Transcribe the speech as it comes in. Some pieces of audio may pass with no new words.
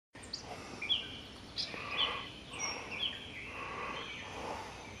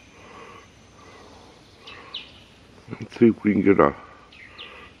Let's see if we can get a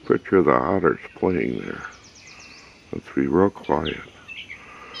picture of the otters playing there. Let's be real quiet.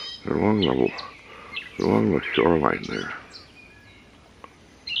 They're along the shoreline there.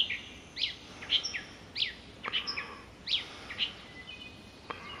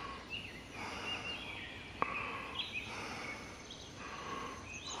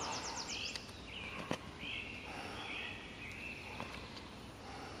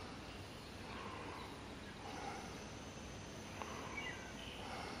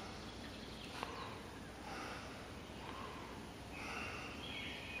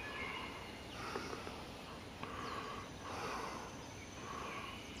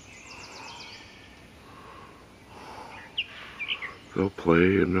 They'll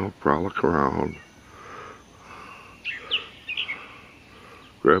play and they'll frolic around,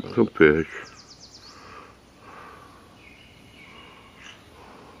 grab some fish.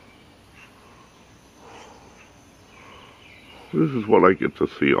 This is what I get to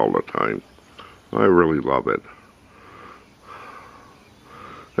see all the time. I really love it.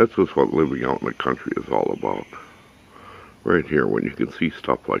 That's just what living out in the country is all about. Right here, when you can see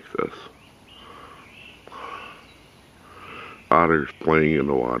stuff like this. Otters playing in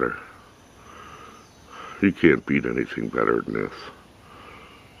the water. You can't beat anything better than this.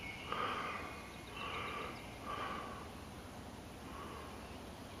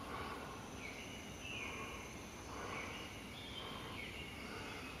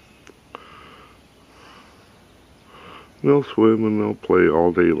 They'll swim and they'll play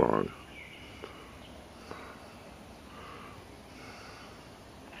all day long.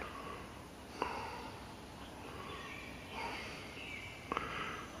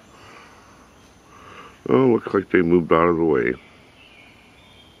 Oh, looks like they moved out of the way.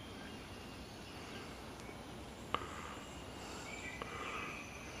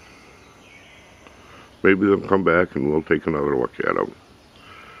 Maybe they'll come back and we'll take another look at them.